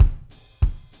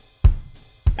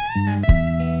Welcome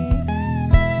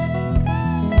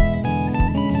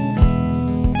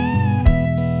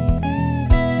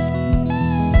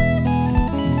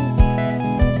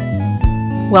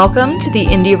to the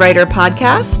Indie Writer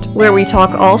Podcast, where we talk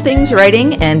all things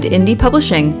writing and indie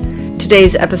publishing.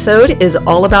 Today's episode is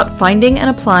all about finding and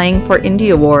applying for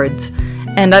Indie Awards,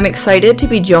 and I'm excited to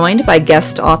be joined by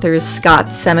guest authors Scott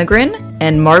Semigran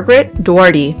and Margaret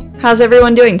Duarte. How's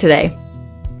everyone doing today?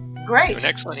 Great. Doing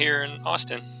excellent here in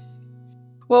Austin.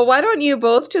 Well, why don't you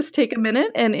both just take a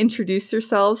minute and introduce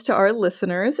yourselves to our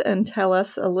listeners and tell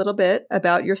us a little bit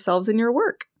about yourselves and your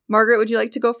work. Margaret, would you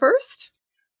like to go first?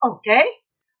 Okay.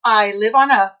 I live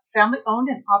on a family-owned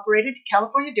and operated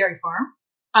California dairy farm.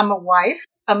 I'm a wife,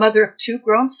 a mother of 2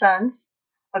 grown sons,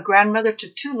 a grandmother to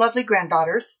 2 lovely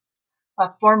granddaughters,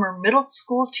 a former middle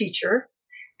school teacher,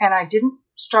 and I didn't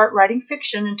start writing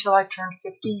fiction until I turned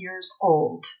 50 years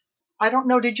old. I don't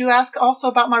know, did you ask also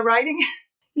about my writing?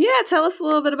 Yeah, tell us a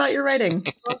little bit about your writing.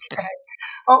 Okay.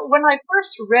 Well, when I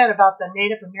first read about the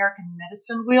Native American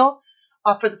medicine wheel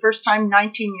for the first time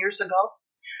 19 years ago,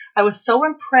 I was so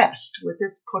impressed with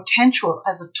its potential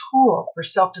as a tool for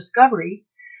self-discovery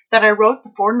that I wrote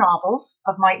the 4 novels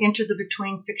of my Into the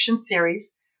Between fiction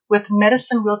series with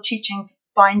medicine wheel teachings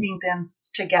binding them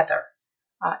together.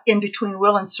 In Between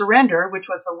Will and Surrender, which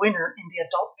was the winner in the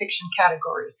adult fiction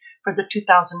category for the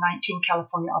 2019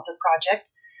 California Author Project,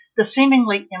 the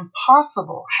seemingly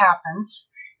impossible happens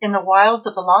in the wilds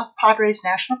of the Los Padres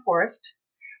National Forest,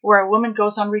 where a woman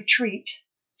goes on retreat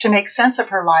to make sense of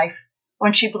her life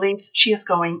when she believes she is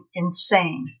going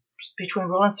insane. Between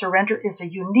Will and Surrender is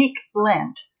a unique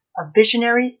blend of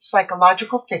visionary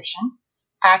psychological fiction,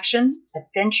 action,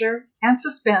 adventure, and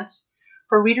suspense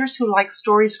for readers who like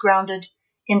stories grounded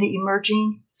in the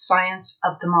emerging science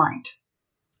of the mind.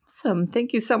 Awesome.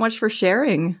 Thank you so much for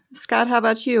sharing. Scott, how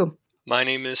about you? My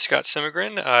name is Scott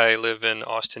Semigran. I live in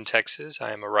Austin, Texas.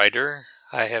 I am a writer.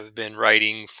 I have been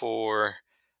writing for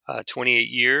 28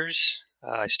 years.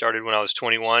 I started when I was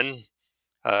 21.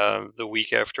 The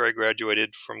week after I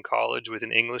graduated from college with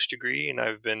an English degree, and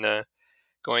I've been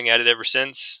going at it ever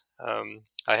since.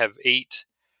 I have 8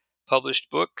 published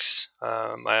books.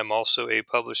 I am also a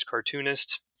published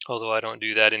cartoonist, although I don't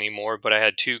do that anymore, but I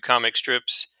had 2 comic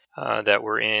strips that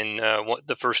were in,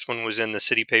 the first one was in the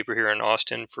City Paper here in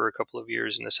Austin for a couple of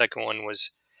years, and the second one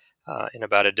was in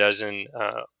about a dozen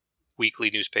weekly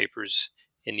newspapers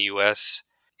in the U.S.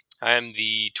 I am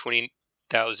the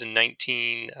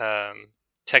 2019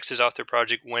 Texas Author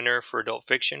Project winner for adult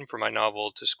fiction for my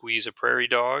novel To Squeeze a Prairie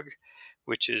Dog,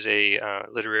 which is a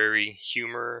literary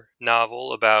humor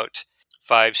novel about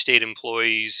 5 state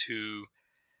employees who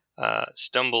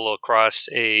stumble across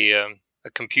a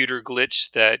computer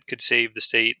glitch that could save the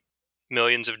state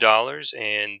millions of dollars,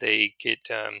 and they get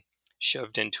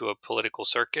shoved into a political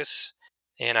circus.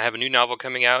 And I have a new novel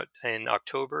coming out in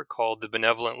October called The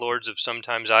Benevolent Lords of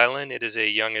Sometimes Island. It is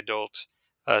a young adult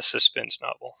suspense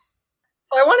novel.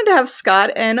 I wanted to have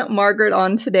Scott and Margaret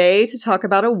on today to talk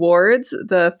about awards.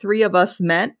 The 3 of us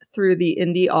met through the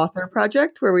Indie Author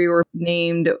Project, where we were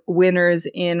named winners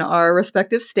in our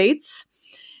respective states.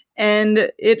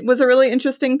 And it was a really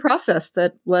interesting process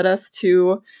that led us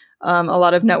to a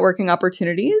lot of networking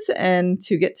opportunities and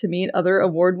to get to meet other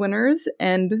award winners.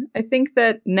 And I think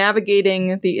that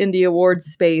navigating the Indie Awards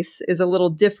space is a little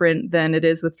different than it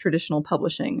is with traditional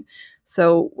publishing.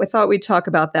 So I thought we'd talk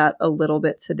about that a little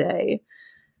bit today.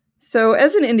 So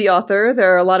as an indie author,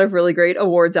 there are a lot of really great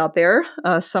awards out there.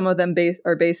 Some of them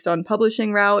are based on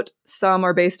publishing route. Some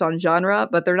are based on genre,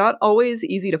 but they're not always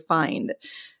easy to find.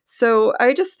 So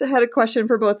I just had a question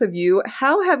for both of you.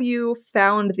 How have you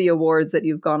found the awards that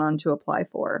you've gone on to apply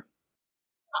for?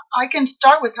 I can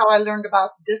start with how I learned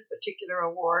about this particular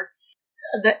award.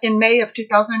 In May of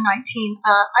 2019,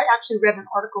 I actually read an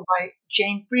article by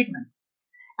Jane Friedman.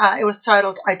 It was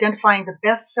titled Identifying the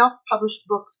Best Self-Published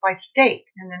Books by State,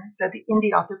 and then it said the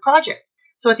Indie Author Project.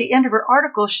 So at the end of her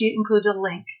article, she included a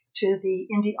link to the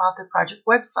Indie Author Project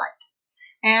website.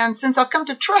 And since I've come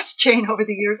to trust Jane over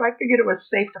the years, I figured it was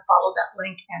safe to follow that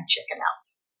link and check it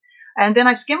out. And then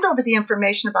I skimmed over the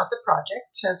information about the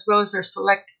project, as well as their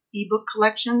select ebook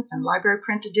collections and library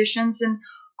print editions, and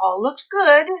all looked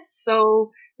good.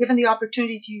 So given the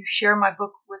opportunity to share my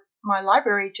book with my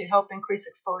library to help increase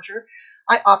exposure,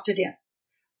 I opted in.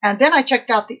 And then I checked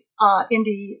out the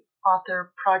Indie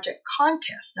Author Project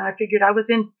contest, and I figured I was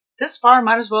in this far,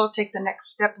 might as well take the next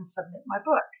step and submit my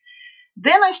book.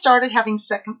 Then I started having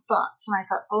second thoughts, and I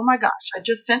thought, oh my gosh, I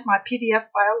just sent my PDF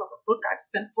file of a book I've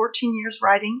spent 14 years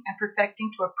writing and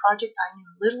perfecting to a project I knew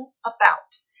little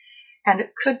about, and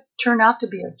it could turn out to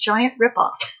be a giant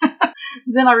ripoff.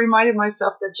 Then I reminded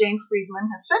myself that Jane Friedman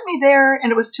had sent me there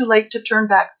and it was too late to turn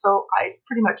back, so I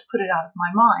pretty much put it out of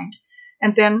my mind.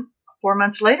 And then 4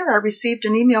 months later, I received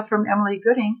an email from Emily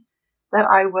Gooding that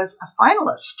I was a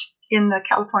finalist in the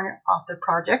California Author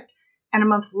Project. And a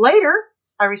month later,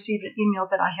 I received an email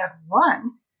that I had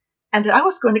won and that I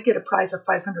was going to get a prize of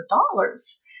 $500.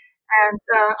 And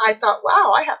I thought,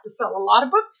 wow, I have to sell a lot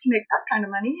of books to make that kind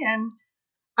of money. And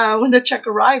when the check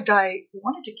arrived, I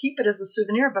wanted to keep it as a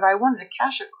souvenir, but I wanted to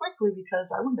cash it quickly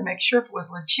because I wanted to make sure if it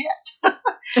was legit.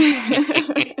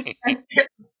 And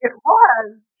it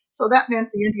was. So that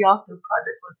meant the Indie Author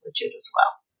Project was legit as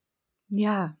well.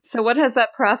 Yeah. So what has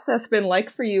that process been like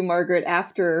for you, Margaret,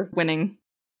 after winning?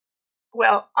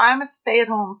 Well, I'm a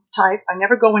stay-at-home type. I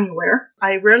never go anywhere.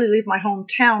 I rarely leave my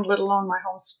hometown, let alone my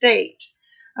home state.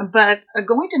 But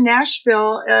going to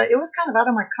Nashville, it was kind of out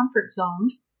of my comfort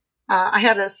zone. I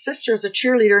had a sister as a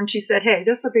cheerleader, and she said, hey,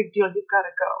 this is a big deal. You've got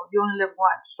to go. You only live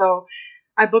once. So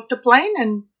I booked a plane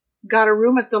and got a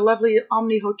room at the lovely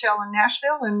Omni Hotel in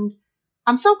Nashville. And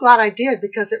I'm so glad I did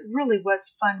because it really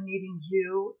was fun meeting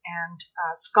you and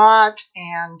Scott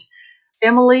and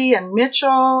Emily and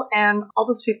Mitchell and all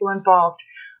those people involved.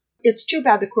 It's too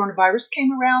bad the coronavirus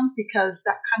came around because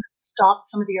that kind of stopped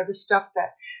some of the other stuff that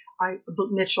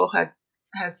Mitchell had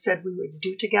said we would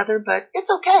do together, but it's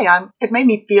okay. It made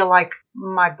me feel like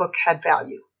my book had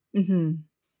value. Mm-hmm.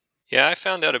 Yeah, I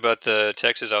found out about the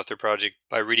Texas Author Project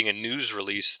by reading a news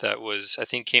release that I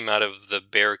think came out of the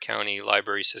Bexar County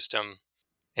library system.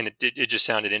 And it just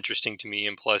sounded interesting to me.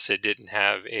 And plus it didn't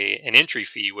have an entry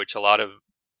fee, which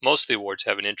most of the awards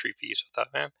have an entry fee. So I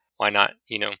thought, man, why not?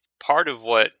 Part of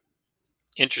what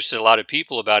interested a lot of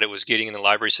people about it was getting in the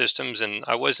library systems. And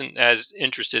I wasn't as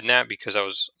interested in that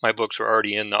because my books were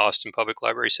already in the Austin Public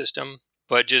Library system.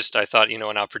 But just, I thought, an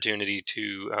opportunity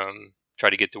to try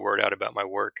to get the word out about my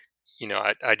work.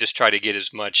 I just try to get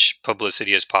as much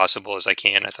publicity as possible as I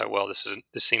can. I thought, well, this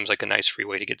seems like a nice free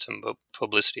way to get some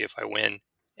publicity if I win.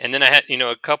 And then I had,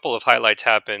 a couple of highlights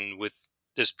happen with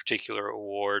this particular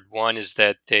award. One is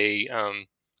that they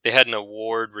had an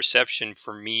award reception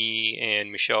for me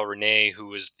and Michelle Renee, who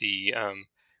was the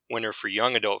winner for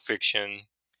young adult fiction.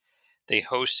 They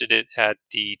hosted it at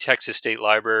the Texas State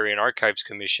Library and Archives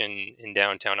Commission in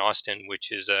downtown Austin,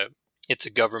 which is it's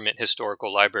a government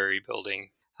historical library building.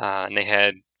 And they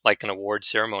had like an award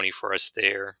ceremony for us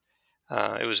there.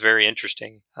 It was very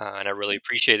interesting, and I really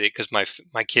appreciated it because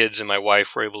my kids and my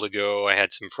wife were able to go. I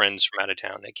had some friends from out of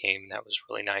town that came, and that was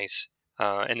really nice.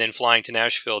 And then flying to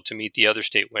Nashville to meet the other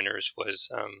state winners was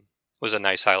a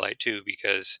nice highlight too,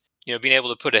 because being able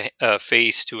to put a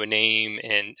face to a name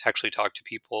and actually talk to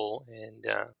people and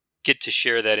get to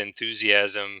share that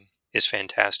enthusiasm is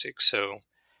fantastic. So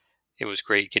it was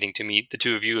great getting to meet the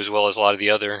two of you as well as a lot of the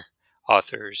other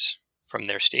authors from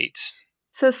their states.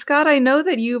 So, Scott, I know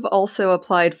that you've also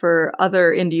applied for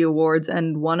other indie awards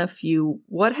and won a few.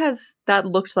 What has that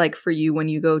looked like for you when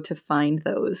you go to find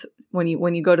those? When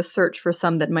you go to search for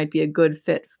some that might be a good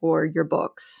fit for your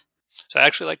books? So I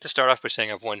actually like to start off by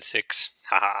saying I've won 6.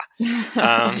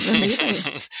 Haha.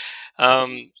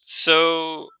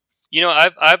 So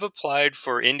I've applied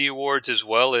for indie awards as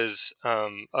well as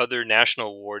other national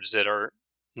awards that are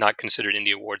not considered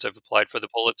indie awards. I've applied for the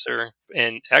Pulitzer,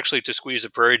 and actually To Squeeze a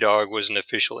Prairie Dog was an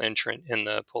official entrant in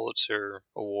the Pulitzer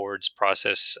Awards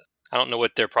process. I don't know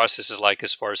what their process is like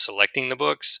as far as selecting the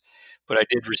books, but I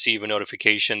did receive a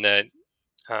notification that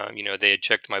they had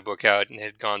checked my book out and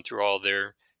had gone through all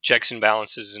their checks and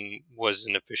balances and was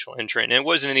an official entrant. And it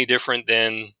wasn't any different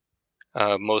than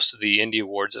most of the indie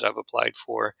awards that I've applied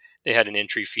for. They had an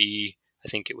entry fee. I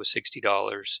think it was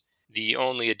 $60. The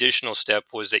only additional step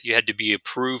was that you had to be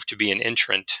approved to be an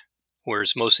entrant,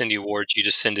 whereas most indie awards, you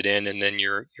just send it in and then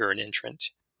you're an entrant.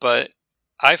 But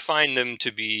I find them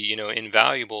to be,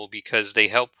 invaluable because they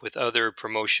help with other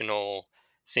promotional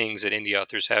things that indie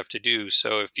authors have to do.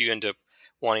 So if you end up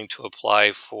wanting to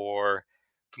apply for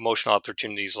promotional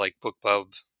opportunities like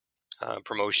BookBub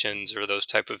promotions or those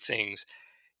type of things,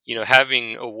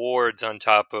 having awards on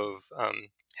top of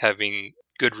having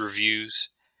good reviews,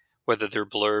 whether they're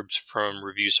blurbs from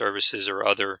review services or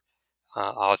other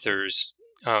authors,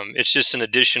 it's just an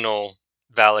additional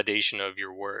validation of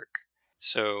your work.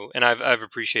 So, and I've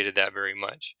appreciated that very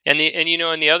much. And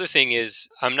the other thing is,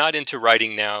 I'm not into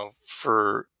writing now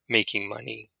for making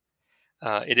money.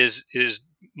 It is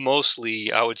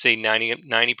mostly, I would say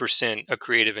 90% a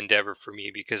creative endeavor for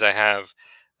me because I have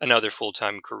another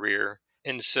full-time career.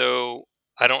 And so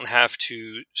I don't have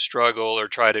to struggle or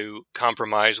try to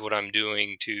compromise what I'm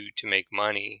doing to make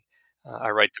money. I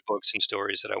write the books and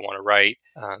stories that I want to write.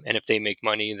 And if they make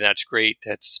money, that's great.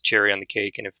 That's cherry on the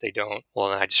cake. And if they don't, well,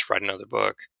 then I just write another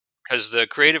book. Because the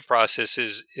creative process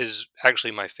is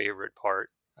actually my favorite part.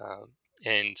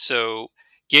 And so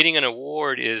getting an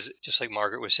award is, just like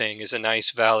Margaret was saying, is a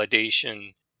nice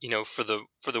validation, for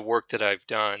the work that I've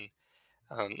done.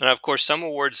 And of course, some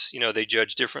awards, they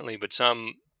judge differently, but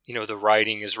some, the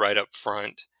writing is right up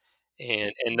front,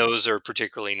 and those are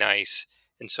particularly nice.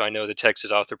 And so I know the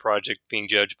Texas Author Project being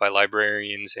judged by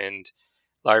librarians and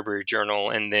Library Journal,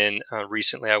 and then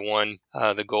recently I won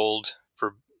the gold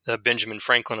for the Benjamin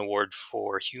Franklin Award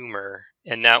for humor,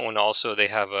 and that one also they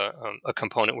have a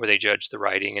component where they judge the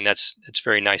writing, and that's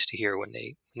very nice to hear when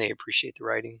they appreciate the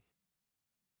writing.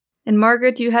 And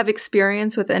Margaret, do you have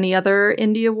experience with any other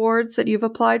indie awards that you've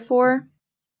applied for?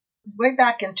 Way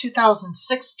back in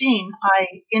 2016, I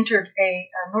entered a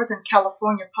Northern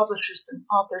California Publishers and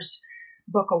Authors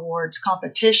Book Awards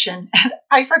competition, and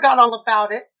I forgot all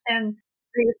about it. And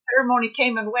the ceremony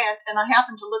came and went, and I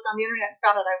happened to look on the internet and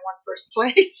found out I won first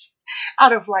place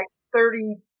out of like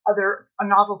 30 other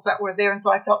novels that were there. And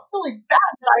so I felt really bad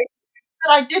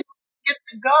that I didn't get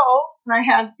to go. And I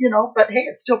had, but hey,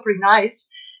 it's still pretty nice.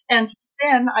 And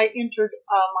then I entered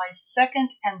my second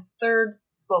and third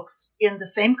books in the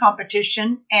same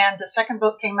competition. And the second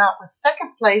book came out with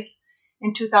second place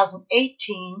in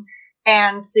 2018.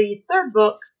 And the third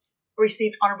book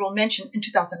received honorable mention in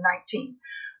 2019.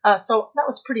 So that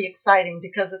was pretty exciting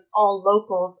because it's all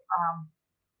local.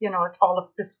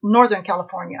 It's Northern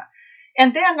California.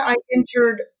 And then I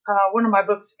entered one of my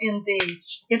books in the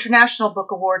International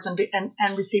Book Awards and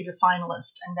received a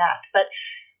finalist in that. But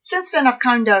since then, I've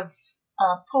kind of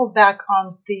pulled back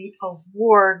on the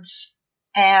awards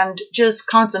and just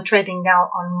concentrating now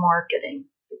on marketing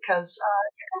because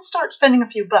you can start spending a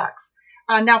few bucks.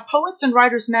 Now, Poets and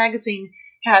Writers Magazine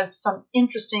has some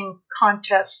interesting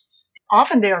contests.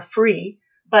 Often they are free,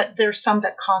 but there's some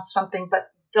that cost something. But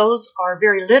those are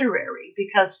very literary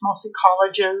because mostly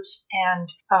colleges and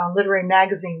literary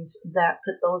magazines that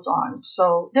put those on.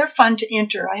 So they're fun to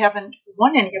enter. I haven't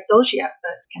won any of those yet,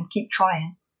 but can keep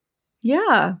trying.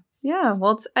 Yeah.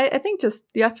 Well, I think just,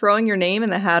 throwing your name in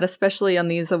the hat, especially on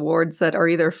these awards that are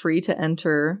either free to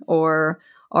enter or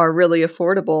are really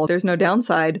affordable, there's no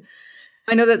downside.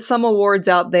 I know that some awards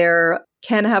out there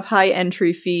can have high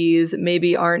entry fees,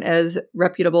 maybe aren't as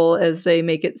reputable as they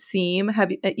make it seem.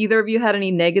 Have either of you had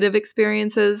any negative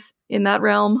experiences in that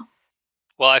realm?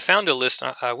 Well, I found a list.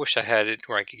 I wish I had it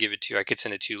where I could give it to you. I could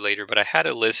send it to you later. But I had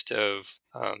a list of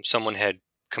someone had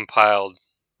compiled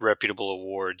reputable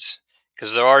awards,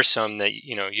 because there are some that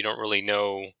you don't really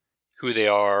know who they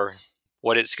are,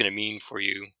 what it's going to mean for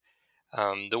you.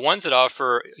 The ones that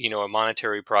offer a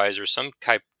monetary prize or some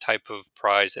type of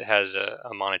prize that has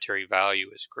a monetary value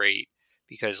is great,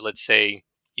 because let's say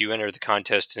you enter the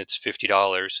contest and it's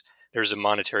 $50. There's a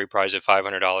monetary prize of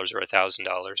 $500 or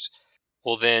 $1,000.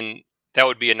 Well, then that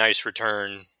would be a nice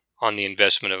return on the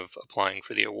investment of applying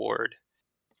for the award.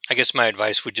 I guess my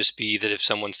advice would just be that if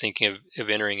someone's thinking of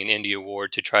entering an indie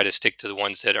award, to try to stick to the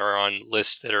ones that are on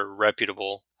lists that are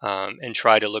reputable, and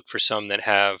try to look for some that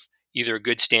have either a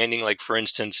good standing. Like, for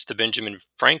instance, the Benjamin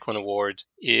Franklin Award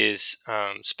is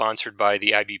sponsored by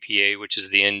the IBPA, which is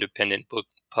the Independent Book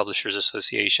Publishers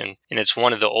Association. And it's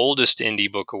one of the oldest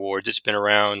indie book awards. It's been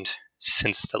around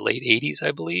since the late 80s,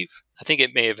 I believe. I think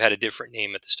it may have had a different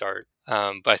name at the start.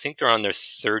 But I think they're on their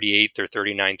 38th or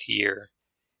 39th year.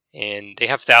 And they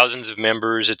have thousands of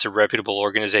members. It's a reputable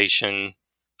organization.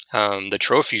 The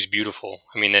trophy's beautiful.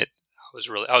 I mean, I was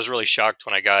really shocked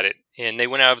when I got it. And they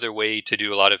went out of their way to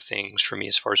do a lot of things for me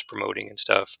as far as promoting and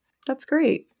stuff. That's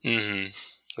great. Mm-hmm.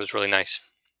 It was really nice.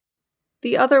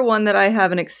 The other one that I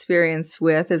have an experience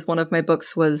with is one of my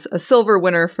books was a silver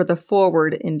winner for the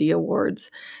Forward Indie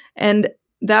Awards. And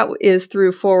that is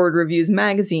through Forward Reviews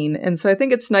magazine. And so I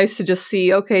think it's nice to just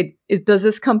see, okay, does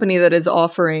this company that is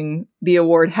offering the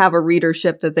award have a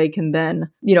readership that they can then,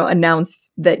 announce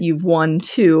that you've won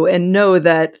to, and know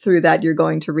that through that you're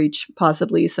going to reach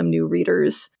possibly some new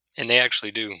readers. And they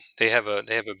actually do. They have a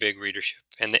big readership,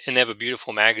 and they have a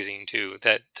beautiful magazine too.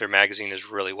 That their magazine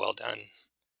is really well done.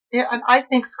 Yeah, and I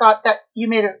think, Scott, that you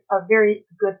made a very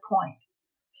good point.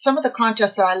 Some of the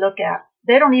contests that I look at,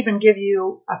 they don't even give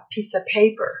you a piece of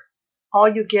paper. All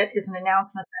you get is an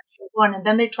announcement that you won, and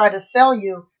then they try to sell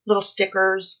you little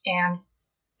stickers, and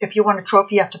if you want a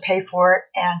trophy, you have to pay for it.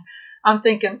 And I'm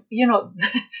thinking,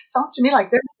 sounds to me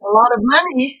like there's a lot of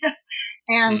money.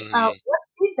 And what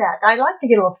feedback? I like to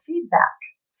get a little feedback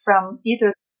from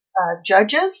either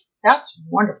judges. That's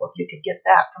wonderful if you could get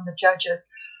that from the judges,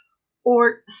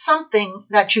 or something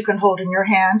that you can hold in your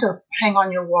hand or hang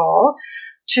on your wall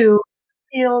to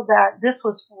feel that this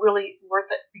was really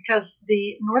worth it because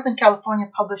the Northern California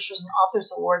Publishers and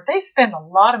Authors Award, they spend a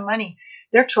lot of money.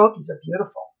 Their trophies are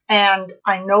beautiful. And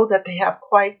I know that they have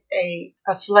quite a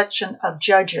selection of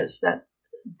judges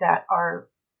that are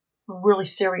really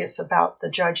serious about the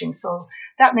judging. So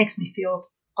that makes me feel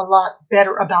a lot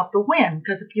better about the win,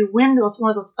 because if you win one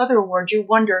of those other awards, you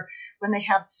wonder, when they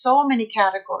have so many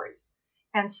categories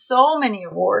and so many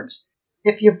awards,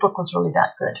 if your book was really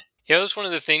that good. Yeah, that was one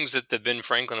of the things that the Ben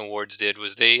Franklin Awards did,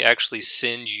 was they actually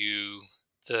send you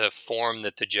the form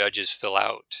that the judges fill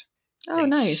out. Oh,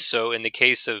 And nice. so in the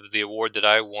case of the award that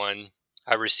I won,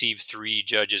 I received 3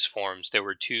 judges' forms. There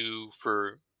were 2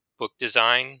 for book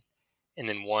design and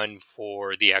then 1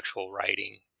 for the actual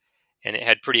writing. And it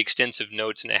had pretty extensive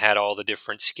notes, and it had all the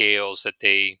different scales that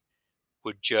they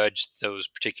would judge those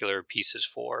particular pieces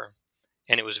for.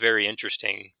 And it was very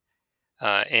interesting.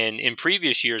 And in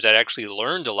previous years, I'd actually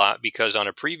learned a lot, because on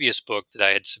a previous book that I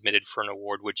had submitted for an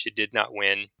award, which it did not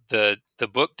win, the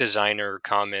book designer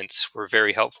comments were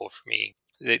very helpful for me.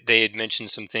 They had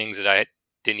mentioned some things that I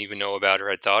didn't even know about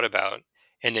or had thought about,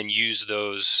 and then used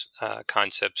those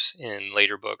concepts in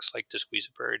later books like To Squeeze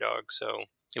a Prairie Dog. So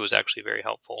it was actually very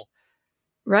helpful.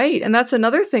 Right. And that's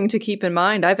another thing to keep in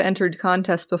mind. I've entered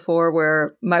contests before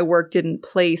where my work didn't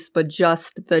place, but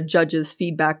just the judge's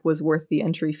feedback was worth the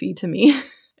entry fee to me.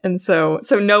 And so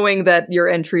knowing that your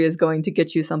entry is going to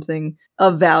get you something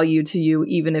of value to you,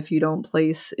 even if you don't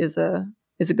place, is a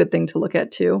good thing to look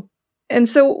at too. And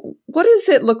so what does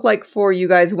it look like for you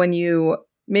guys when you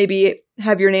maybe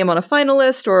have your name on a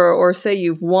finalist or say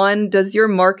you've won? Does your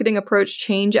marketing approach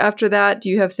change after that? Do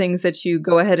you have things that you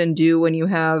go ahead and do when you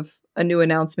have a new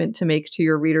announcement to make to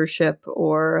your readership?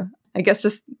 Or I guess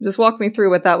just walk me through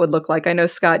what that would look like. I know,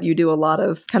 Scott, you do a lot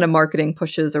of kind of marketing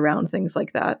pushes around things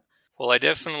like that. Well, I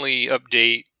definitely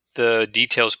update the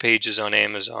details pages on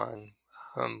Amazon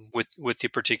with the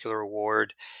particular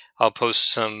award. I'll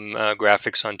post some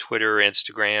graphics on Twitter,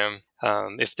 Instagram.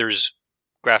 If there's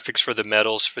graphics for the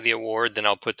medals for the award, then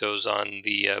I'll put those on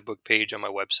the book page on my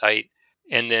website.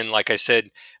 And then, like I said,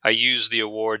 I use the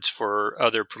awards for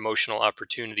other promotional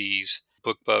opportunities,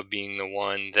 BookBub being the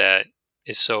one that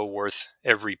is so worth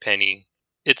every penny.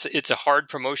 It's a hard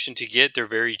promotion to get. They're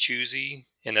very choosy,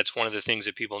 and that's one of the things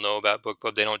that people know about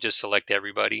BookBub. They don't just select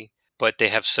everybody, but they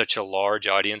have such a large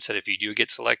audience that if you do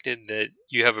get selected, that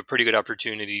you have a pretty good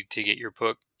opportunity to get your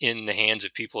book in the hands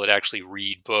of people that actually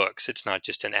read books. It's not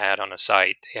just an ad on a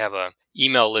site. They have a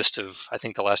email list of, I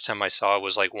think the last time I saw it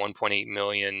was like 1.8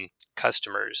 million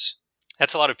customers.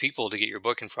 That's a lot of people to get your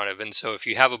book in front of. And so if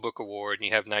you have a book award and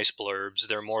you have nice blurbs,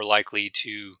 they're more likely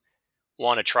to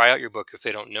want to try out your book if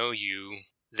they don't know you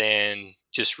than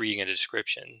just reading a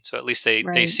description. So at least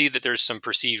they see that there's some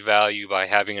perceived value by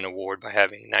having an award, by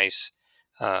having nice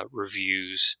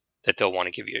reviews, that they'll want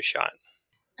to give you a shot.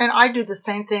 And I do the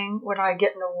same thing when I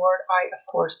get an award. I,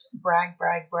 of course, brag,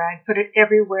 put it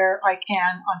everywhere I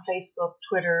can on Facebook,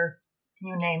 Twitter,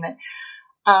 you name it.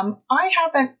 I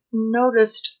haven't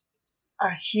noticed a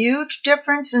huge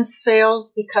difference in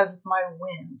sales because of my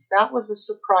wins. That was a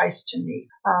surprise to me.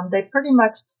 They pretty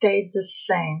much stayed the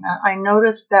same. I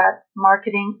noticed that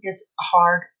marketing is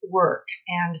hard work,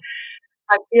 and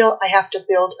I feel I have to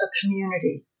build a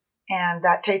community, and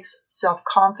that takes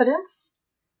self-confidence.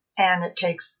 And it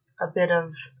takes a bit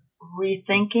of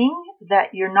rethinking that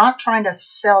you're not trying to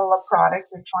sell a product,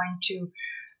 you're trying to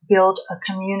build a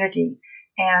community.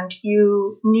 And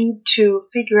you need to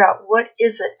figure out what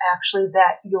is it actually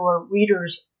that your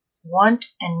readers want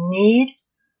and need.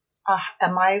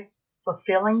 Am I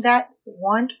fulfilling that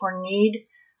want or need?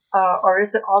 Or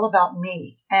is it all about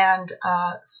me? And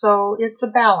so it's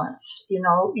a balance.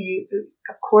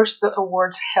 Of course, the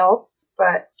awards help,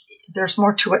 but there's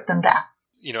more to it than that.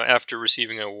 After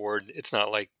receiving an award, it's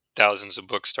not like thousands of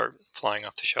books start flying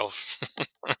off the shelf.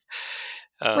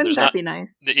 Wouldn't that be nice?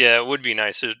 Yeah, it would be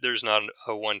nice. There's not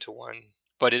a one-to-one,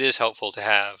 but it is helpful to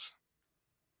have.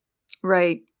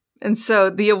 Right. And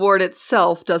so the award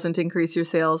itself doesn't increase your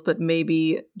sales, but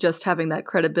maybe just having that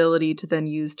credibility to then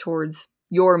use towards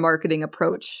your marketing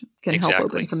approach can help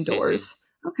open some doors.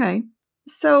 Mm-hmm. Okay.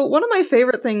 So one of my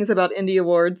favorite things about Indie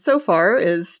Awards so far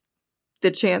is the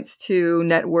chance to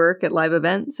network at live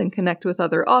events and connect with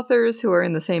other authors who are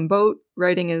in the same boat.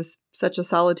 Writing is such a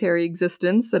solitary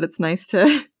existence that it's nice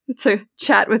to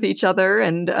chat with each other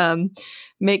and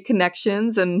make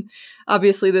connections. And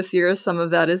obviously this year, some of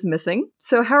that is missing.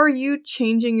 So how are you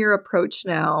changing your approach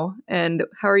now? And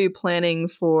how are you planning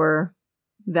for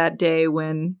that day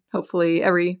when hopefully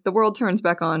the world turns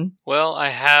back on? Well, I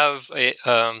have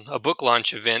a book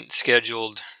launch event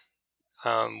scheduled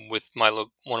with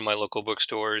one of my local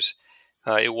bookstores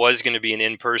It was going to be an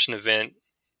in-person event.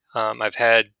 I've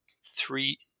had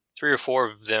three or four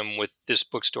of them with this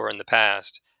bookstore in the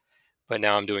past, but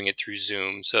now I'm doing it through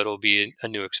Zoom, so it'll be a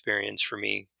new experience for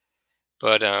me.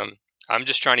 But I'm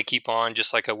just trying to keep on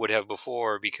just like I would have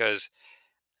before, because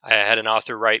I had an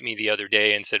author write me the other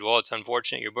day and said, well, it's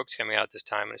unfortunate your book's coming out this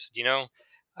time. And I said,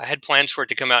 I had plans for it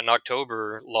to come out in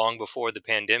October long before the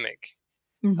pandemic.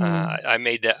 Mm-hmm.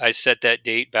 I set that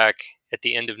date back at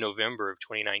the end of November of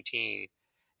 2019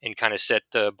 and kind of set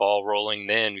the ball rolling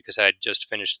then, because I had just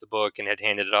finished the book and had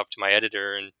handed it off to my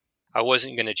editor. And I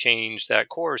wasn't going to change that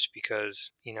course because,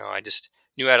 I just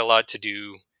knew I had a lot to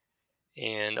do.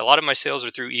 And a lot of my sales are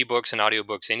through ebooks and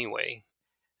audiobooks anyway.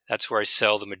 That's where I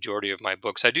sell the majority of my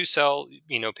books. I do sell,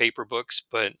 paper books,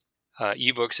 but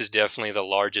ebooks is definitely the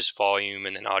largest volume,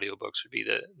 and then audiobooks would be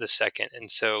the second. And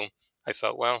so I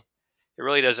felt, well, it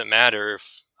really doesn't matter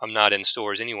if I'm not in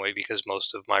stores anyway, because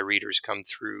most of my readers come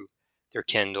through their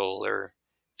Kindle or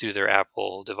through their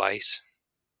Apple device.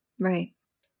 Right.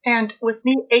 And with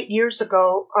me, 8 years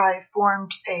ago, I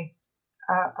formed a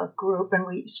group, and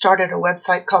we started a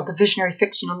website called the Visionary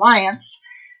Fiction Alliance,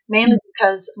 mainly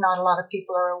because not a lot of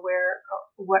people are aware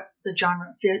of what the genre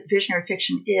of visionary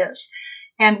fiction is.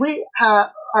 And we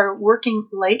are working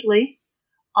lately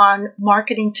on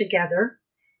marketing together.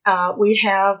 We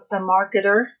have a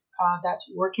marketer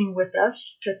that's working with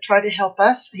us to try to help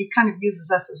us. He kind of uses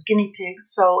us as guinea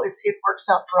pigs, so it works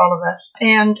out for all of us.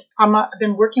 And I've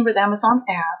been working with Amazon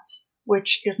Ads,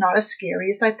 which is not as scary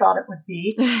as I thought it would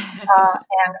be. And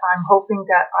I'm hoping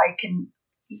that I can,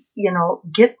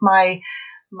 get my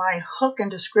hook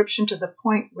and description to the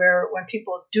point where when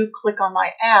people do click on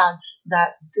my ads,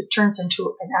 that it turns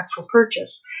into an actual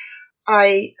purchase.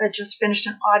 I just finished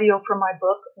an audio for my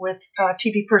book with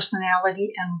TV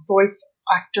personality and voice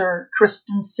actor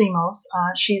Kristen Simos.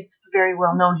 She's very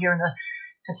well known here in the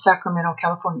Sacramento,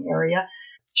 California area.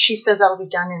 She says that'll be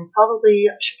done she'll probably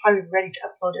be ready to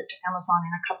upload it to Amazon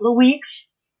in a couple of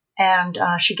weeks. And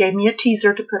she gave me a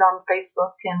teaser to put on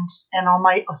Facebook and on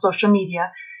my social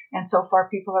media. And so far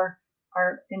people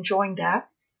are enjoying that.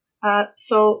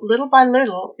 So little by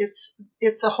little,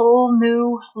 it's a whole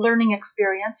new learning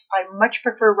experience. I much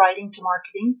prefer writing to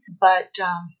marketing, but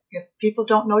if people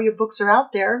don't know your books are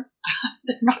out there,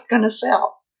 they're not going to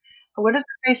sell. What does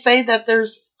they say that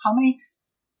there's how many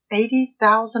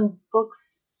 80,000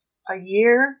 books a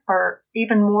year, or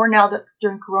even more now that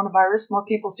during coronavirus, more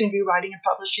people seem to be writing and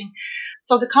publishing.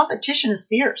 So the competition is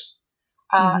fierce,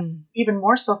 even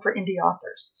more so for indie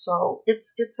authors. So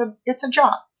it's a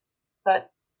job, but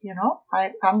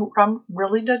I'm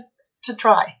willing to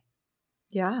try.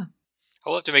 Yeah.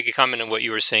 I'll have to make a comment on what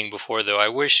you were saying before, though. I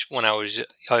wish when I was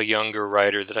a younger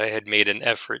writer that I had made an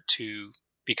effort to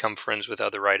become friends with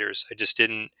other writers. I just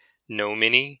didn't know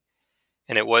many.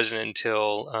 And it wasn't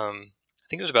until, I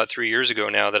think it was about 3 years ago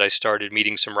now, that I started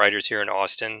meeting some writers here in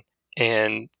Austin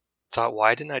and thought,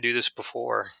 why didn't I do this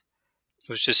before? It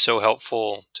was just so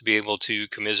helpful to be able to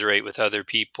commiserate with other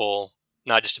people,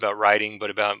 not just about writing, but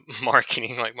about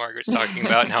marketing, like Margaret's talking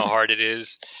about, and how hard it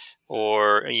is.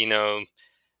 Or,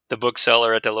 the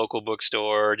bookseller at the local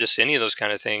bookstore, or just any of those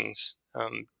kind of things.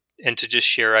 And to just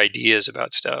share ideas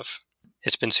about stuff.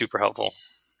 It's been super helpful.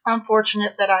 I'm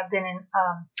fortunate that I've been in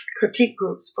critique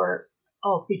groups for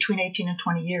between 18 and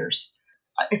 20 years.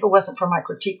 If it wasn't for my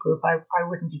critique group, I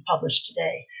wouldn't be published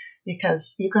today,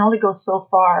 because you can only go so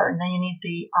far, and then you need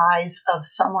the eyes of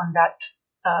someone that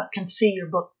can see your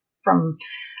book from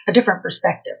a different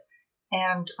perspective.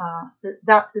 And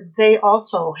that they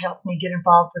also helped me get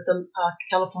involved with the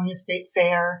California State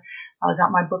Fair.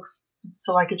 Got my books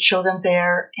so I could show them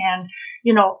there. And,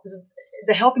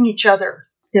 the helping each other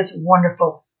is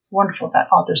wonderful. Wonderful that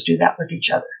authors do that with each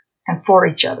other and for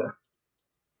each other.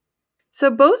 So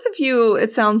both of you,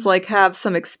 it sounds like, have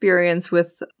some experience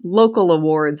with local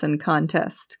awards and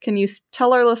contests. Can you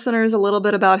tell our listeners a little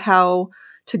bit about how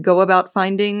to go about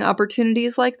finding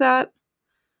opportunities like that?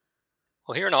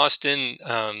 Well, here in Austin,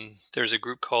 there's a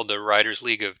group called the Writers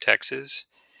League of Texas.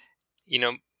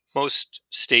 Most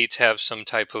states have some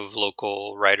type of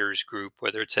local writers group,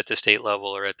 whether it's at the state level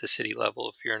or at the city level,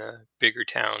 if you're in a bigger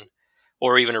town,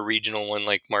 or even a regional one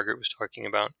like Margaret was talking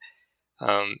about.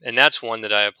 And that's one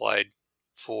that I applied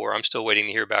for. I'm still waiting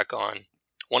to hear back on.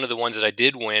 One of the ones that I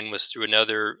did win was through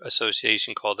another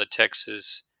association called the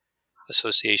Texas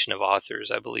Association of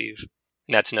Authors, I believe.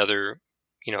 And that's another,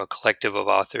 a collective of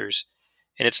authors.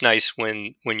 And it's nice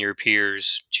when your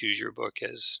peers choose your book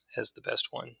as the best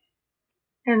one.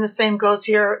 And the same goes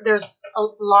here. There's a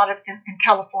lot of, in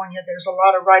California, there's a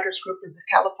lot of writers group. There's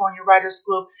a California Writers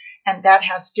Group, and that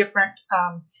has different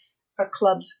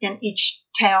clubs in each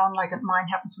town. Like at mine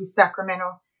happens to be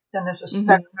Sacramento. Then there's a Mhm.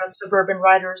 Sacramento Suburban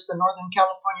Writers, the Northern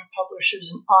California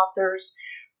Publishers and Authors.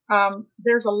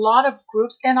 There's a lot of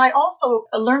groups, and I also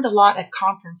learned a lot at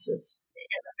conferences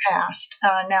in the past.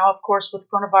 Now, of course, with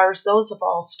coronavirus, those have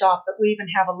all stopped, but we even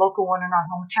have a local one in our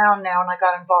hometown now, and I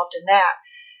got involved in that.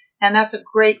 And that's a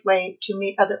great way to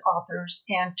meet other authors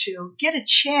and to get a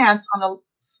chance on a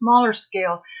smaller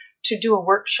scale to do a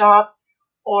workshop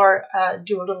or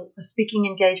do a little speaking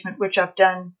engagement, which I've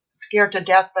done scared to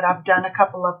death, but I've done a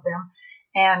couple of them.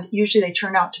 And usually they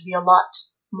turn out to be a lot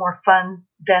more fun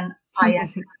than I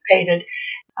anticipated.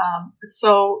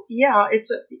 So yeah,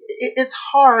 it's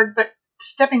hard, but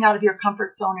stepping out of your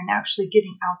comfort zone and actually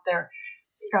getting out there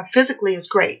physically is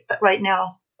great. But right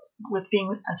now, with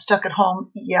being stuck at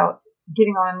home, yeah,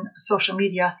 getting on social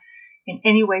media in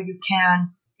any way you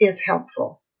can is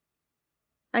helpful.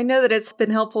 I know that it's been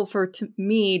helpful for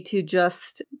me to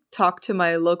just talk to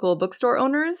my local bookstore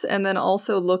owners and then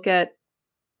also look at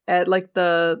like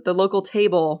the local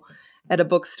table at a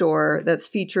bookstore that's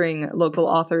featuring local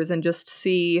authors and just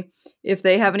see if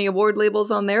they have any award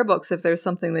labels on their books, if there's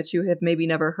something that you have maybe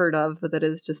never heard of but that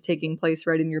is just taking place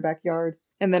right in your backyard.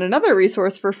 And then another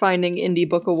resource for finding indie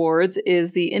book awards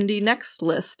is the Indie Next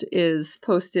list is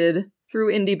posted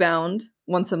through IndieBound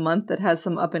once a month that has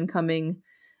some up and coming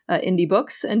indie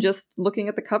books, and just looking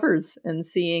at the covers and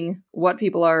seeing what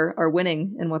people are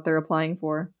winning and what they're applying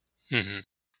for. Mm-hmm.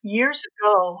 Years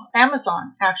ago,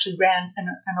 Amazon actually ran an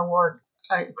award.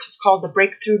 It's called the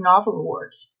Breakthrough Novel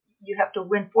Awards. You have to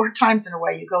win 4 times in a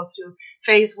way. You go through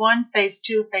phase 1, phase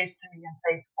 2, phase 3, and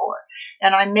phase 4.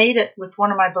 And I made it with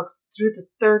one of my books through the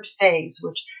 3rd phase,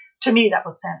 which to me, that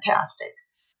was fantastic.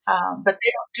 But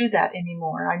they don't do that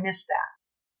anymore. I miss that.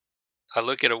 I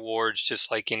look at awards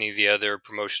just like any of the other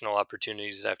promotional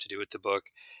opportunities that have to do with the book,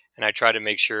 and I try to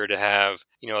make sure to have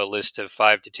a list of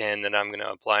 5 to 10 that I'm going to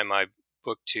apply my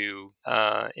book to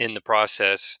in the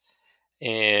process.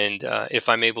 And if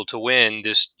I'm able to win,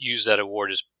 just use that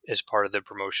award as part of the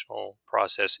promotional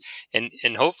process.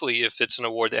 And hopefully, if it's an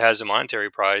award that has a monetary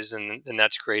prize, then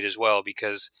that's great as well,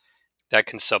 because that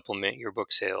can supplement your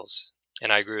book sales.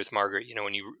 And I agree with Margaret.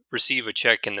 When you receive a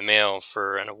check in the mail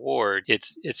for an award,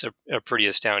 it's a pretty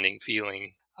astounding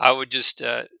feeling. I would just,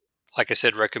 like I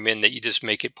said, recommend that you just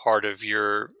make it part of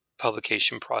your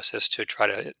publication process to try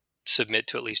to submit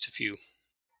to at least a few.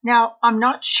 Now, I'm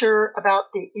not sure about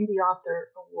the Indie Author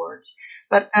Awards,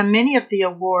 but many of the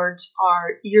awards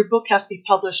are your book has to be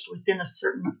published within a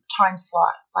certain time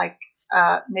slot, like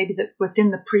maybe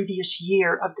within the previous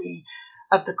year of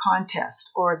the contest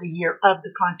or the year of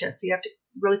the contest. So you have to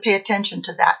really pay attention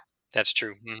to that. That's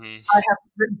true. Mm-hmm. I have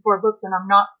written 4 books, and I'm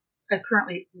not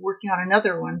currently working on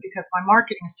another one because my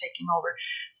marketing is taking over.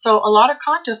 So a lot of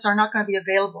contests are not going to be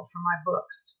available for my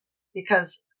books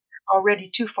because they're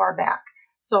already too far back.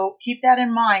 So keep that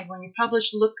in mind when you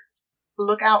publish.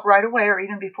 Look out right away, or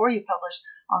even before you publish,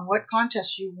 on what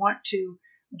contests you want to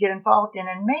get involved in,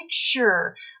 and make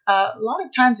sure. A lot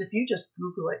of times, if you just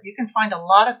Google it, you can find a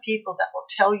lot of people that will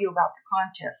tell you about the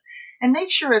contest, and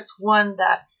make sure it's one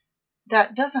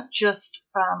that doesn't just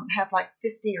have like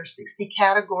 50 or 60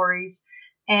 categories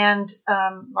and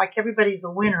like everybody's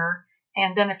a winner.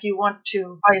 And then if you want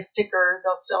to buy a sticker,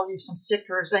 they'll sell you some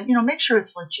stickers, and make sure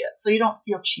it's legit so you don't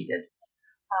feel cheated.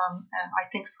 And I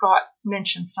think Scott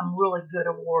mentioned some really good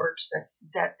awards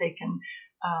that they can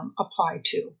apply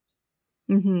to.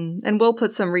 Mm-hmm. And we'll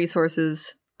put some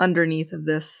resources underneath of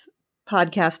this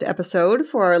podcast episode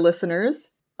for our listeners.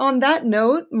 On that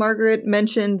note, Margaret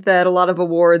mentioned that a lot of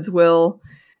awards will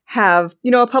have,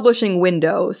 a publishing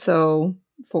window. So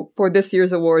for this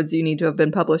year's awards, you need to have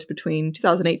been published between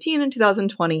 2018 and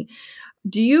 2020.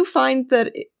 Do you find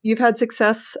that you've had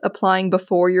success applying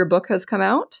before your book has come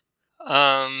out?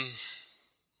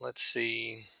 Let's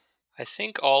see. I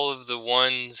think all of the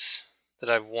ones that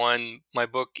I've won, my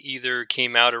book either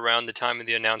came out around the time of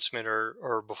the announcement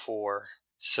or before.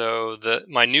 So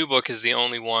my new book is the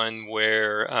only one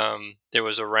where there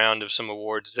was a round of some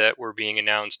awards that were being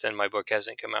announced, and my book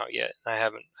hasn't come out yet. I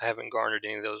haven't garnered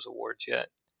any of those awards yet.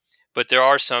 But there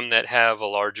are some that have a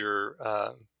larger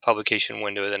publication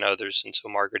window than others, and so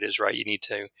Margaret is right. You need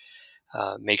to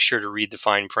make sure to read the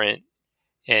fine print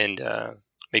and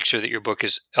make sure that your book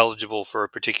is eligible for a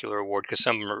particular award, because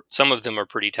some of them are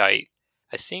pretty tight.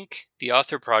 I think the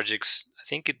author projects,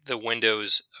 the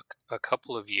window's a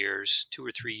couple of years, 2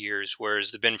 or 3 years,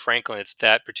 whereas the Ben Franklin, it's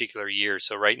that particular year.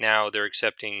 So right now they're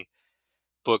accepting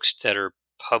books that are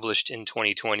published in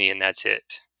 2020, and that's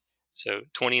it. So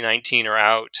 2019 are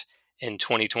out, and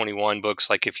 2021 books,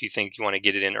 like if you think you want to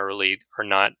get it in early, are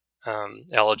not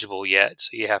eligible yet, so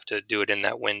you have to do it in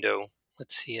that window.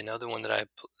 Let's see, another one that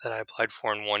I applied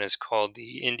for, and one is called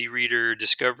the Indie Reader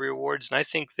Discovery Awards, and I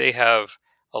think they have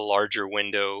a larger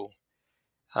window.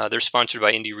 They're sponsored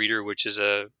by Indie Reader, which is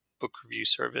a book review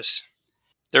service.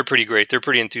 They're pretty great. They're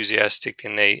pretty enthusiastic,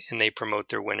 and they promote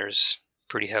their winners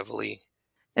pretty heavily.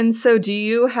 And so, do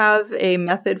you have a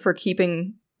method for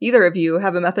keeping? Either of you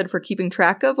have a method for keeping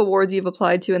track of awards you've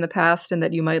applied to in the past and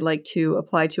that you might like to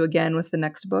apply to again with the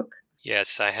next book?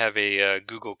 Yes, I have a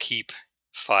Google Keep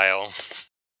file.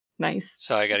 Nice.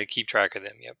 So I got to keep track of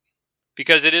them, yep.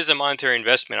 Because it is a monetary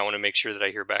investment, I want to make sure that I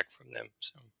hear back from them.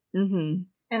 So. Mm-hmm.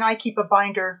 And I keep a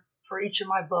binder for each of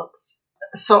my books.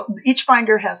 So each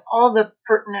binder has all the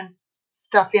pertinent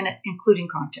stuff in it, including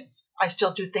contests. I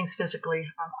still do things physically.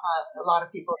 A lot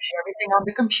of people do everything on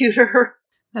the computer.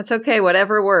 That's okay.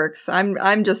 Whatever works.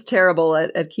 I'm just terrible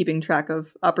at keeping track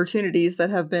of opportunities that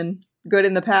have been good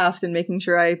in the past and making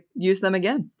sure I use them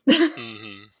again.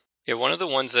 Mm-hmm. Yeah, one of the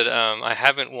ones that I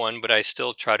haven't won, but I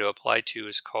still try to apply to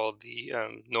is called the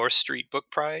North Street Book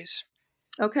Prize.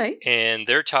 Okay. And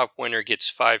their top winner gets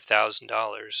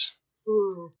 $5,000.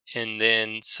 Ooh. And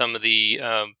then some of the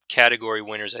category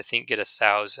winners, I think, get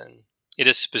 $1,000. It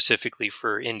is specifically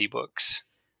for indie books,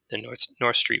 the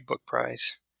North Street Book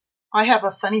Prize. I have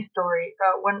a funny story.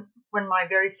 When my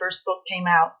very first book came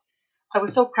out, I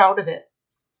was so proud of it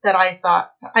that I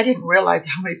thought, I didn't realize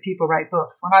how many people write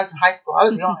books. When I was in high school, I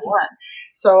was the only one.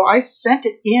 So I sent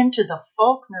it into the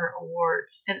Faulkner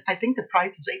Awards, and I think the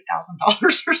prize was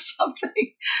 $8,000 or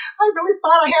something. I really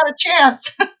thought I had a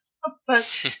chance, but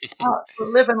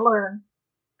live and learn.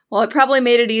 Well, it probably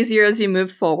made it easier as you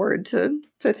moved forward to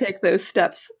take those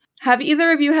steps. Have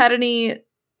either of you had any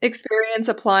experience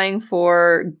applying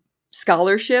for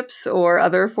scholarships or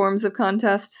other forms of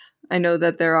contests? I know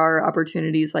that there are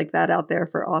opportunities like that out there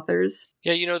for authors.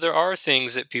 Yeah, there are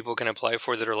things that people can apply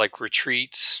for that are like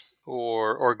retreats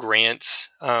or grants.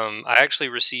 I actually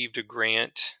received a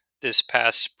grant this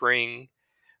past spring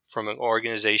from an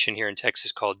organization here in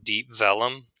Texas called Deep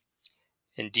Vellum.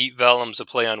 And Deep Vellum's a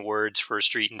play on words for a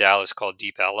street in Dallas called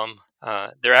Deep Ellum.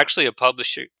 They're actually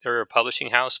they're a publishing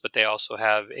house, but they also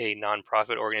have a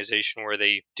nonprofit organization where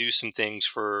they do some things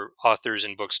for authors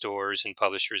and bookstores and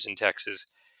publishers in Texas.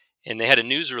 And they had a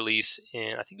news release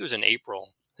I think it was in April,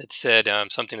 that said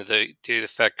something to the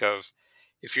effect of,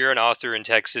 if you're an author in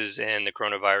Texas and the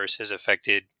coronavirus has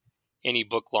affected any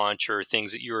book launch or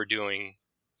things that you are doing,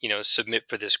 submit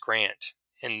for this grant.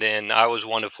 And then I was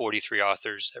one of 43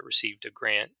 authors that received a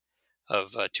grant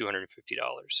of $250.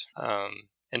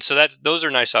 And so those are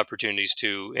nice opportunities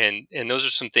too. And those are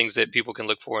some things that people can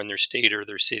look for in their state or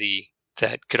their city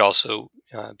that could also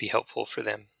be helpful for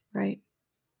them. Right.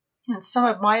 And some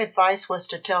of my advice was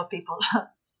to tell people,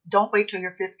 don't wait till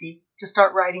you're 50 to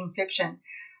start writing fiction.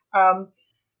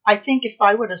 I think if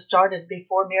I would have started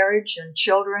before marriage and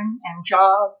children and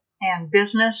job and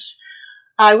business,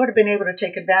 I would have been able to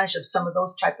take advantage of some of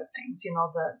those type of things,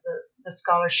 the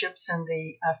scholarships and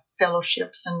the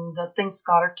fellowships and the things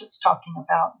Scott is talking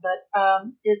about. But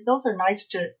those are nice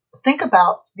to think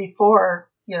about before,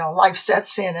 life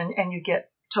sets in and you get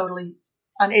totally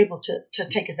unable to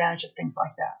take advantage of things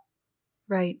like that.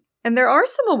 Right. And there are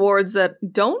some awards that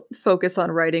don't focus on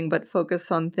writing, but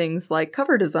focus on things like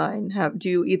cover design.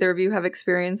 Do either of you have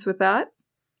experience with that?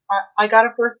 I got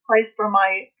a first place for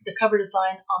the cover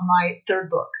design on my third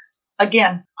book.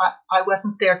 Again, I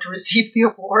wasn't there to receive the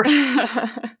award.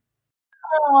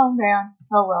 Oh, man.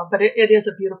 Oh, well. But it is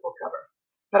a beautiful cover.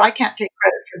 But I can't take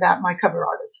credit for that. My cover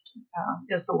artist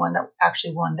is the one that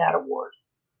actually won that award.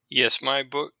 Yes, my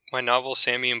novel,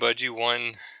 Sammy and Budgie,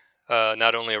 won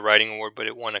not only a writing award, but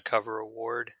it won a cover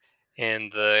award.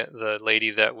 And the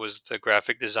lady that was the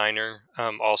graphic designer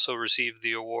also received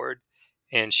the award.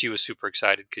 And she was super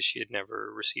excited because she had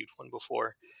never received one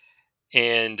before.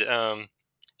 And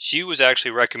she was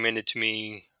actually recommended to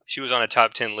me. She was on a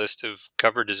top 10 list of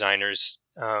cover designers.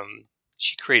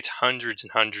 She creates hundreds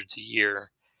and hundreds a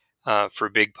year for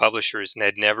big publishers and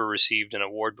had never received an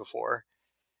award before.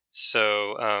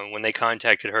 So when they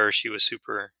contacted her, she was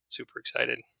super, super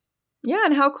excited. Yeah,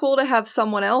 and how cool to have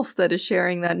someone else that is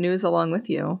sharing that news along with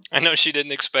you. I know she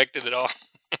didn't expect it at all.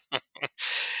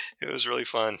 It was really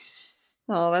fun.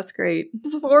 Oh, that's great.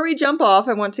 Before we jump off,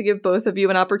 I want to give both of you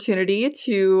an opportunity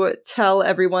to tell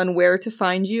everyone where to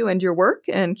find you and your work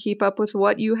and keep up with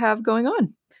what you have going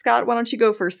on. Scott, why don't you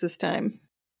go first this time?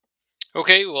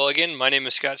 Okay, well, again, my name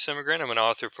is Scott Semigran. I'm an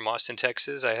author from Austin,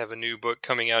 Texas. I have a new book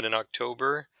coming out in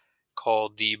October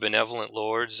called The Benevolent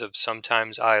Lords of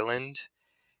Sometimes Island.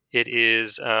 It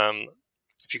is,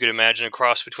 if you could imagine, a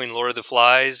cross between Lord of the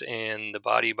Flies and The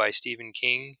Body by Stephen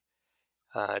King.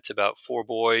 It's about four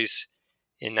boys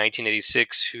in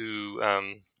 1986 who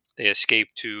they escape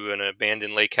to an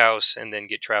abandoned lake house and then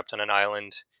get trapped on an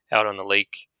island out on the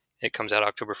lake. It comes out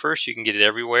October 1st. You can get it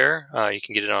everywhere. You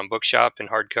can get it on Bookshop in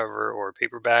hardcover or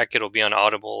paperback. It'll be on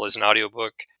Audible as an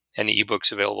audiobook, and the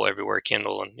ebook's available everywhere,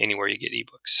 Kindle, and anywhere you get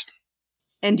ebooks.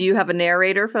 And do you have a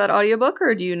narrator for that audiobook,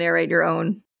 or do you narrate your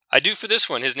own? I do for this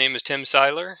one. His name is Tim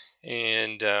Seiler,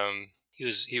 and he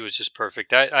was just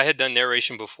perfect. I had done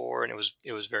narration before, and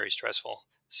it was very stressful.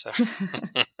 So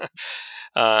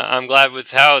I'm glad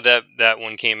with how that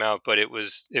one came out, but it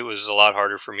was a lot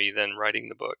harder for me than writing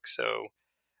the book. So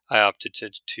I opted to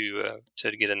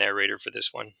get a narrator for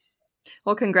this one.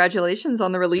 Well, congratulations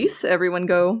on the release. Everyone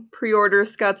go pre-order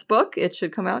Scott's book. It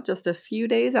should come out just a few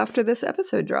days after this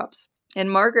episode drops. And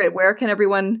Margaret, where can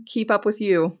everyone keep up with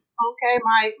you? Okay,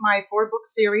 my 4-book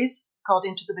series called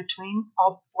Into the Between.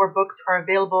 All 4 books are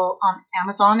available on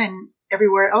Amazon and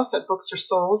everywhere else that books are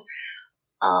sold.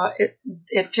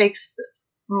 It takes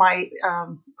my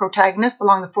protagonist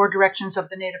along the 4 directions of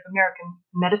the Native American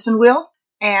medicine wheel.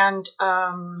 And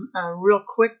real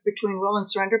quick, Between Will and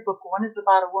Surrender, book 1 is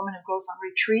about a woman who goes on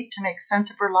retreat to make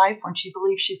sense of her life when she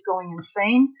believes she's going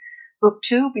insane. Book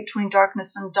 2, Between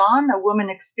Darkness and Dawn, a woman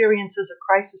experiences a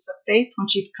crisis of faith when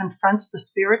she confronts the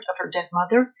spirit of her dead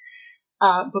mother.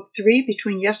 Book 3,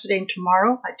 Between Yesterday and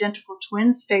Tomorrow, identical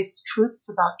twins face truths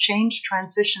about change,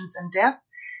 transitions, and death.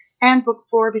 And book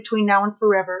 4, Between Now and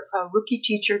Forever, a rookie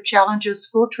teacher challenges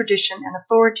school tradition and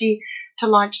authority to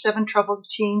launch 7 troubled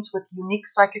teens with unique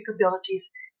psychic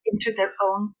abilities into their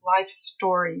own life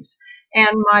stories.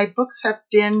 And my books have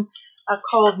been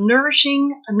called a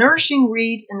nourishing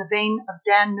read in the vein of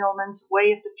Dan Millman's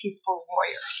Way of the Peaceful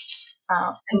Warrior.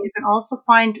 And you can also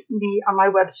find me on my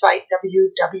website,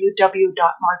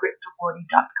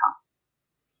 www.margaretdewardy.com.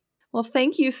 Well,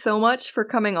 thank you so much for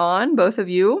coming on, both of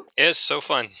you. Yes, so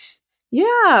fun.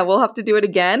 Yeah, we'll have to do it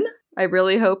again. I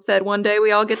really hope that one day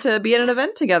we all get to be at an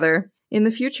event together in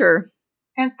the future.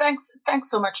 And thanks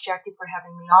so much, Jackie, for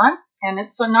having me on. And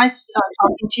it's so nice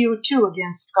talking to you too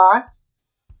again, Scott.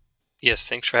 Yes,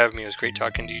 thanks for having me. It was great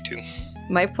talking to you too.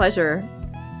 My pleasure.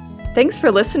 Thanks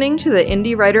for listening to the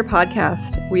Indie Writer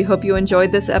Podcast. We hope you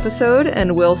enjoyed this episode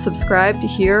and will subscribe to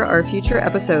hear our future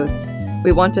episodes.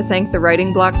 We want to thank the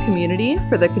Writing Block community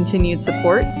for the continued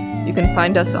support. You can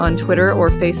find us on Twitter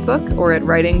or Facebook or at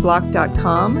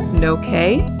writingblock.com, no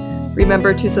K.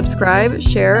 Remember to subscribe,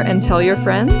 share, and tell your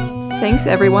friends. Thanks,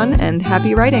 everyone, and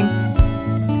happy writing.